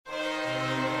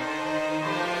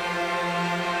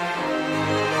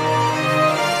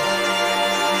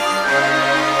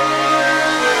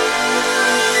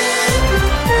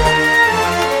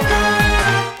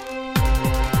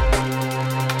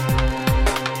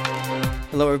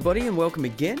Hello everybody and welcome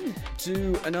again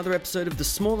to another episode of The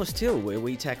Smallest Hill, where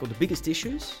we tackle the biggest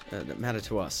issues that matter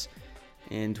to us.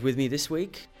 And with me this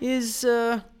week is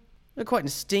quite an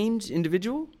esteemed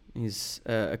individual. He's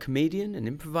a comedian, an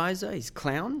improviser, he's a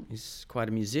clown, he's quite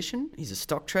a musician, he's a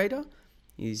stock trader,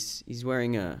 he's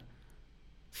wearing a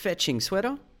fetching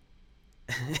sweater.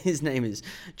 His name is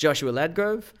Joshua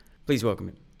Ladgrove. Please welcome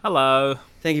him. Hello.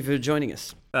 Thank you for joining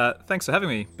us. Thanks for having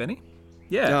me, Benny.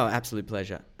 Yeah. Oh, absolute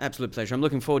pleasure. Absolute pleasure. I'm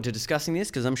looking forward to discussing this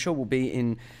because I'm sure we'll be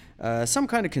in some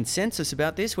kind of consensus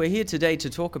about this. We're here today to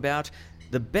talk about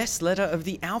the best letter of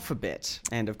the alphabet.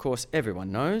 And of course,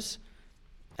 everyone knows,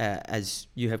 as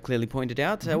you have clearly pointed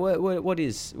out, what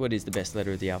is the best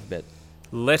letter of the alphabet?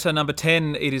 Letter number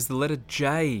 10, it is the letter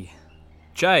J.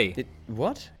 J.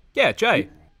 What? Yeah, J.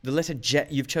 The letter J.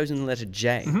 You've chosen the letter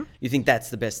J. Mm-hmm. You think that's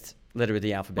the best letter of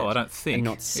the alphabet? Oh, I don't think. And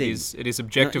not C. It is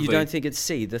objectively. No, you don't think it's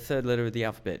C, the third letter of the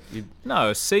alphabet?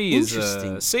 No, C is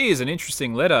an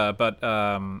interesting letter, but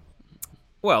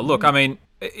well, look, I mean,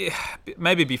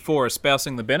 maybe before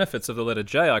espousing the benefits of the letter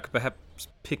J, I could perhaps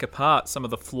pick apart some of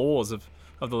the flaws of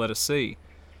the letter C.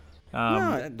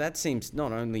 No, that seems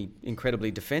not only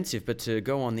incredibly defensive, but to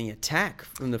go on the attack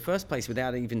from the first place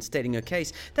without even stating a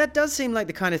case. That does seem like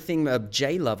the kind of thing a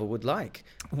J lover would like.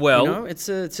 Well, you know, it's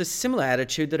a similar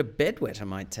attitude that a bedwetter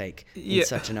might take in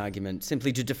such an argument,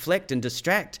 simply to deflect and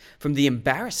distract from the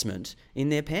embarrassment in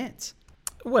their pants.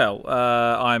 Well,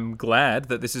 I'm glad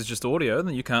that this is just audio and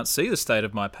that you can't see the state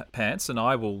of my pants, and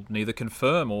I will neither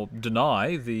confirm or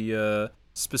deny the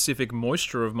specific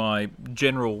moisture of my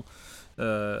general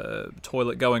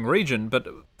toilet-going region, but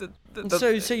so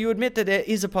you admit that there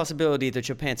is a possibility that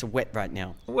your pants are wet right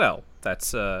now? Well,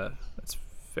 that's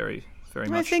very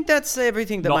much. I think that's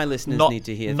everything that my listeners need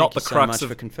to hear. Not Thank the you crux so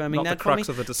much for confirming not that the crux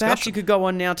for me. of the discussion. Perhaps you could go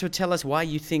on now to tell us why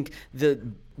you think the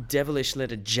devilish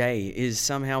letter J is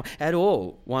somehow at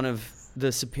all one of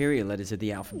the superior letters of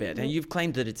the alphabet, and you've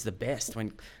claimed that it's the best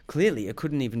when clearly it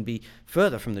couldn't even be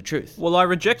further from the truth. Well, I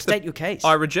reject your case.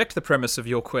 I reject the premise of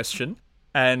your question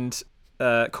and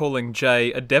calling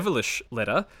J a devilish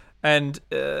letter. And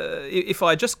if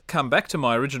I just come back to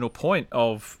my original point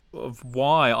of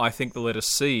why I think the letter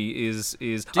C is...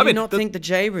 Do you not think the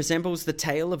J resembles the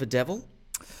tail of a devil?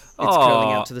 It's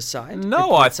curling out to the side.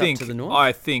 No, I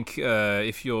think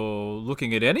if you're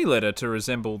looking at any letter to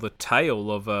resemble the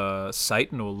tail of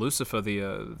Satan or Lucifer,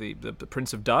 the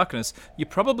Prince of Darkness, you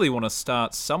probably want to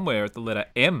start somewhere at the letter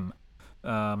M.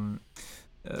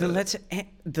 The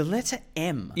letter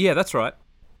M. Yeah, that's right.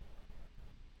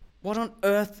 What on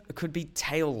earth could be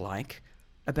tail-like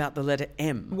about the letter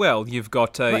M? Well, you've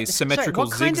got a symmetrical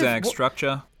zigzag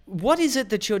structure. What is it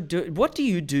that you're doing? What do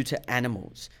you do to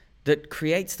animals that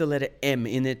creates the letter M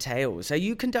in their tails? Are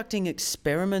you conducting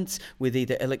experiments with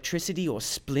either electricity or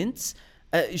splints?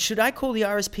 Should I call the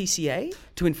RSPCA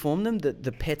to inform them that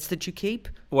the pets that you keep?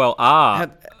 Well,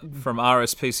 from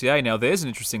RSPCA. Now, there's an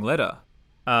interesting letter.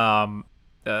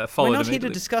 We're not here to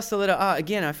discuss the letter R.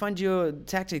 Again, I find your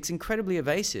tactics incredibly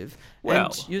evasive,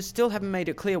 and you still haven't made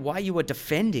it clear why you are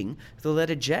defending the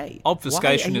letter J.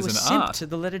 Obfuscation is an art. Why are you a simp to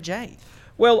the letter J?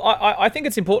 Well, I think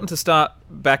it's important to start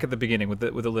back at the beginning with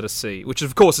the letter C, which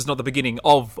of course is not the beginning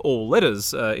of all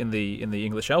letters in the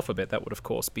English alphabet. That would of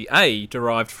course be A,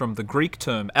 derived from the Greek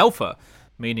term alpha,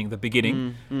 meaning the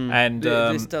beginning. And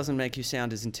this doesn't make you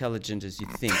sound as intelligent as you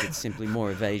think. It's simply more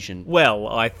evasion. Well,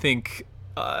 I think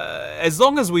as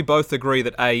long as we both agree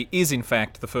that A is in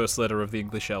fact the first letter of the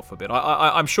English alphabet,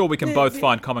 I'm sure we can both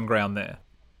find common ground there.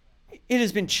 It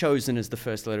has been chosen as the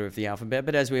first letter of the alphabet,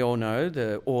 but as we all know,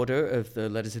 the order of the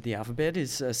letters of the alphabet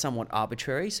is somewhat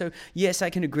arbitrary. So yes, I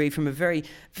can agree from a very,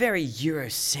 very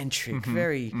Eurocentric,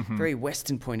 very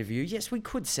Western point of view. Yes, we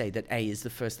could say that A is the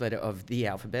first letter of the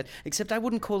alphabet, except I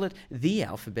wouldn't call it the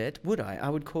alphabet, would I? I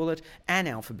would call it an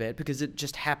alphabet because it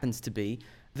just happens to be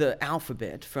the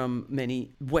alphabet from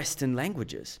many Western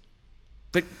languages.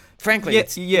 But frankly,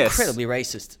 it's incredibly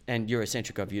racist and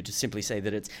Eurocentric of you to simply say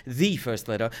that it's the first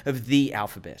letter of the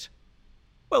alphabet.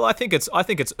 Well, I think it's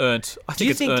earned. Do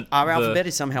you think our alphabet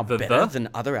is somehow better than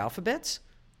other alphabets?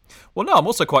 Well, no, I'm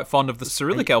also quite fond of the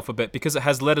Cyrillic alphabet because it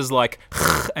has letters like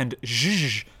ch and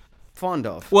zh. Fond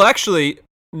of? Well, actually,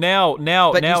 now,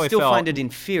 but you still find it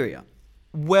inferior.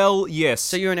 Well, yes.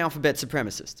 So you're an alphabet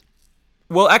supremacist.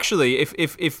 Well, actually,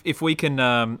 if we can,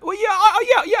 and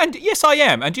yes, I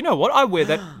am. And you know what? I wear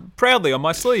that proudly on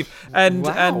my sleeve. And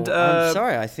I'm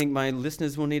sorry. I think my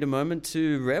listeners will need a moment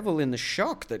to revel in the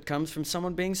shock that comes from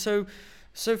someone being so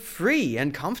free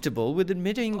and comfortable with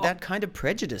admitting that kind of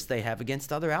prejudice they have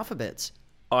against other alphabets.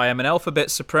 I am an alphabet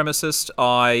supremacist.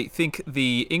 I think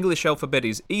the English alphabet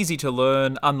is easy to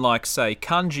learn, unlike, say,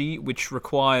 kanji, which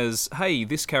requires, hey,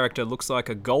 this character looks like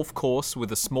a golf course with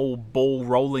a small ball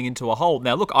rolling into a hole.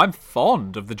 Now, look, I'm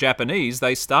fond of the Japanese.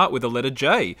 They start with the letter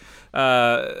J.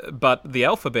 But the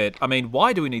alphabet, I mean,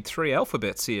 why do we need 3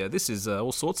 alphabets here? This is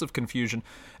all sorts of confusion.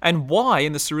 And why,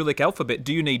 in the Cyrillic alphabet,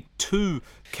 do you need 2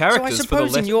 characters so I for the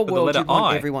suppose in your letter world you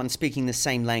want I? everyone speaking the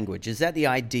same language. Is that the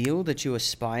ideal that you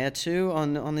aspire to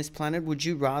on this planet? Would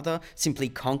you rather simply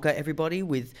conquer everybody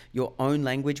with your own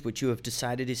language, which you have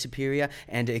decided is superior,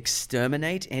 and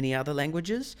exterminate any other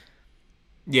languages?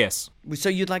 Yes. So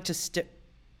you'd like to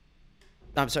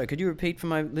I'm sorry, could you repeat for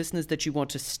my listeners that you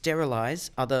want to sterilize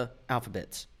other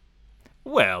alphabets?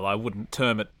 Well, I wouldn't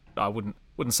term it. I wouldn't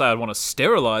say I'd want to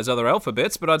sterilize other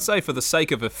alphabets, but I'd say for the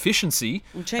sake of efficiency,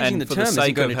 well, changing and the for term the sake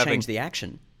isn't going of to having... change the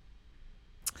action.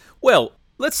 Well,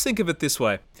 let's think of it this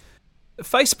way.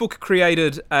 Facebook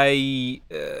created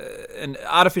an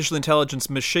artificial intelligence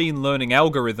machine learning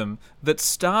algorithm that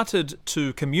started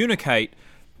to communicate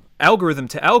algorithm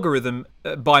to algorithm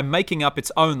by making up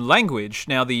its own language.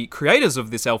 Now, the creators of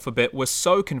this alphabet were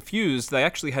so confused they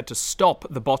actually had to stop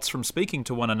the bots from speaking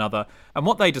to one another. And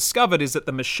what they discovered is that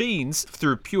the machines,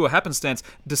 through pure happenstance,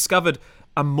 discovered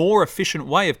a more efficient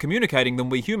way of communicating than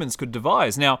we humans could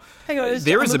devise. Now,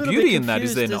 there is a beauty in that,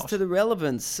 is there not? As to the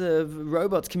relevance of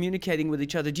robots communicating with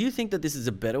each other, do you think that this is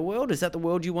a better world? Is that the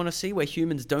world you want to see, where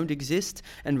humans don't exist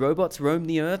and robots roam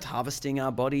the earth, harvesting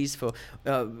our bodies for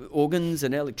organs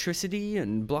and electricity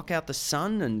and block out the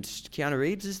sun, and Keanu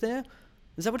Reeves is there?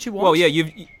 Is that what you want? Well,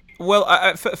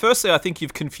 yeah, firstly, I think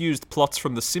you've confused plots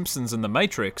from The Simpsons and The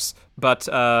Matrix. But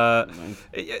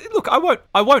look,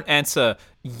 I won't answer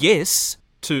yes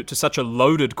to such a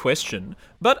loaded question,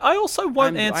 but I also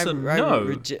won't answer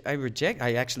no.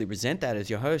 I actually resent that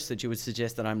as your host, that you would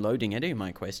suggest that I'm loading any of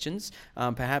my questions.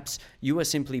 Perhaps you are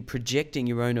simply projecting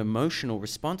your own emotional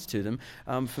response to them.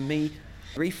 For me,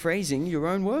 rephrasing your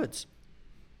own words.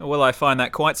 Well, I find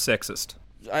that quite sexist.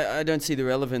 I don't see the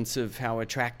relevance of how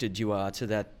attracted you are to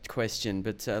that question,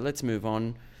 but let's move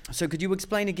on. So could you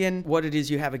explain again what it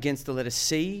is you have against the letter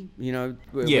C,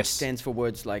 which stands for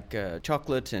words like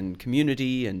chocolate and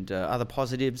community and other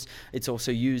positives. It's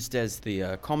also used as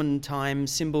the common time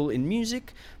symbol in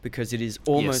music because it is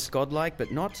almost godlike,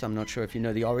 but not. I'm not sure if you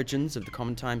know the origins of the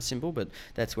common time symbol, but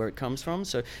that's where it comes from.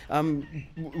 So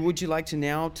would you like to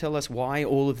now tell us why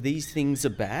all of these things are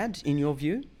bad in your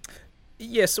view?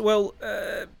 Yes, well,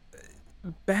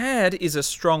 bad is a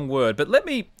strong word, but let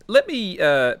me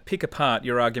pick apart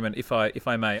your argument, if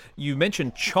I may. You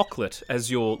mentioned chocolate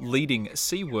as your leading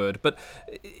C word, but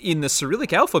in the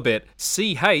Cyrillic alphabet,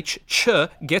 CH, ch,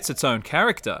 gets its own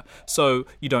character, so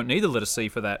you don't need the letter C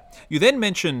for that. You then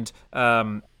mentioned,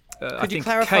 Could you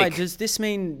clarify, cake. Does this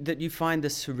mean that you find the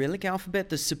Cyrillic alphabet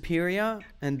the superior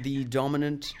and the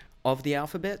dominant of the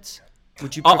alphabets?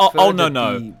 Would you prefer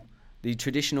no. The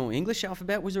traditional English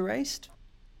alphabet was erased?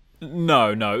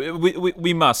 No.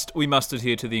 We must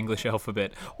adhere to the English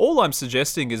alphabet. All I'm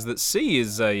suggesting is that C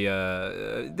is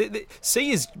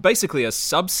C is basically a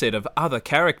subset of other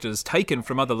characters taken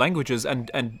from other languages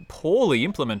and poorly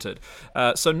implemented.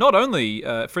 So not only,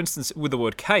 for instance, with the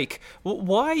word cake,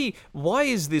 why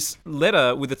is this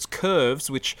letter with its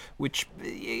curves, which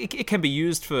it can be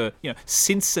used for,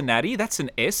 Cincinnati? That's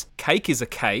an S. Cake is a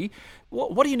K.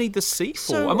 What do you need the C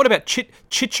for? And what about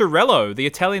Cicciarello, the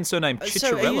Italian surname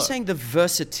Cicciarello? So are you saying the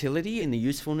versatility and the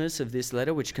usefulness of this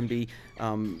letter, which can be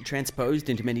transposed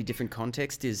into many different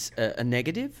contexts, is a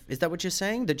negative? Is that what you're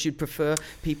saying? That you'd prefer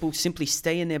people simply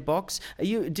stay in their box?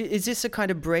 Is this a kind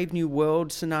of Brave New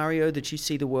World scenario that you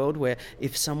see the world where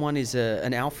if someone is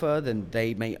an alpha, then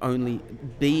they may only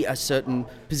be a certain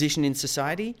position in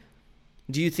society?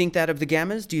 Do you think that of the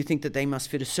gammas? Do you think that they must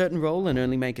fit a certain role and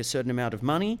only make a certain amount of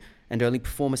money and only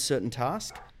perform a certain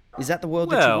task? Is that the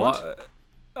world that you want?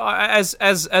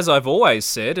 As I've always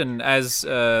said, and as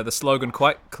the slogan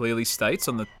quite clearly states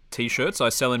on the T-shirts I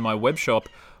sell in my web shop,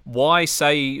 why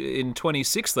say in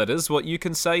 26 letters what you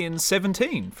can say in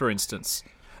 17, for instance?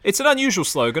 It's an unusual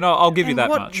slogan, I'll give you that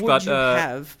much. What would you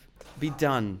have be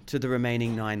done to the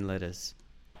remaining 9 letters?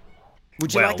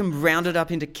 Would you like them rounded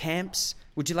up into camps?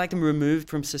 Would you like them removed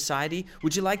from society?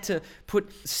 Would you like to put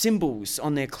symbols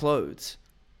on their clothes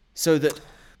so that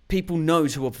people know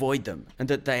to avoid them and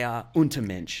that they are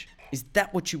Untermensch? Is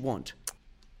that what you want?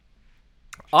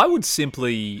 I would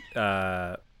simply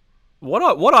what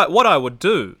I would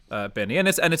do, Benny, and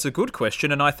it's a good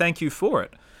question, and I thank you for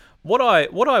it. What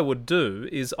I would do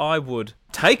is I would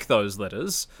take those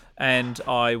letters and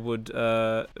I would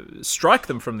strike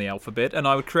them from the alphabet, and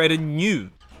I would create a new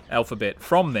alphabet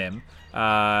from them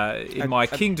in my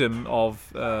kingdom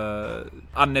of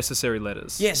unnecessary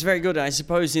letters. Yes, very good. I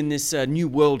suppose in this new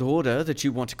world order that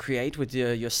you want to create with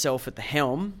yourself at the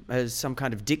helm as some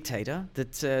kind of dictator,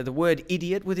 that the word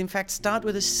idiot would in fact start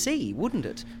with a C, wouldn't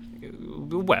it?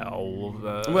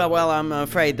 Well, I'm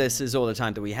afraid this is all the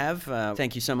time that we have.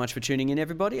 Thank you so much for tuning in,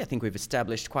 everybody. I think we've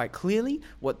established quite clearly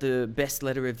what the best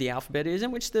letter of the alphabet is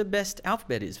and which the best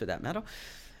alphabet is, for that matter.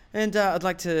 And I'd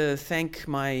like to thank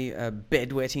my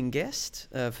bedwetting guest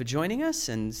for joining us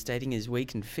and stating his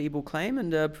weak and feeble claim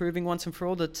and proving once and for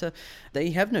all that they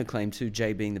have no claim to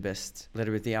J being the best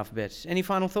letter of the alphabet. Any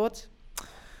final thoughts?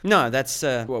 No, that's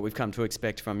what we've come to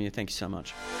expect from you. Thank you so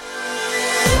much.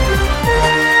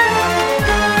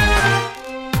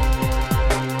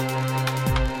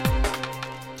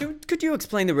 Could you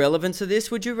explain the relevance of this?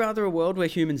 Would you rather a world where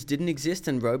humans didn't exist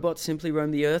and robots simply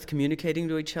roam the earth, communicating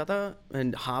to each other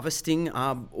and harvesting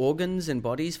our organs and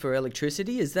bodies for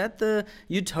electricity? Is that the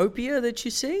utopia that you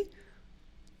see?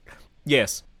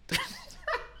 Yes.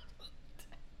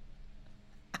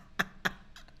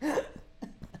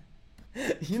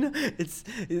 You know,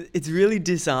 it's really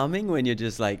disarming when you're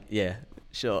just like, yeah,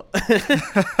 sure.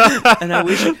 And I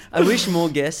wish more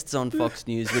guests on Fox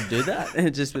News would do that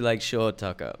and just be like, sure,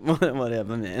 Tucker,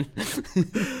 whatever, man.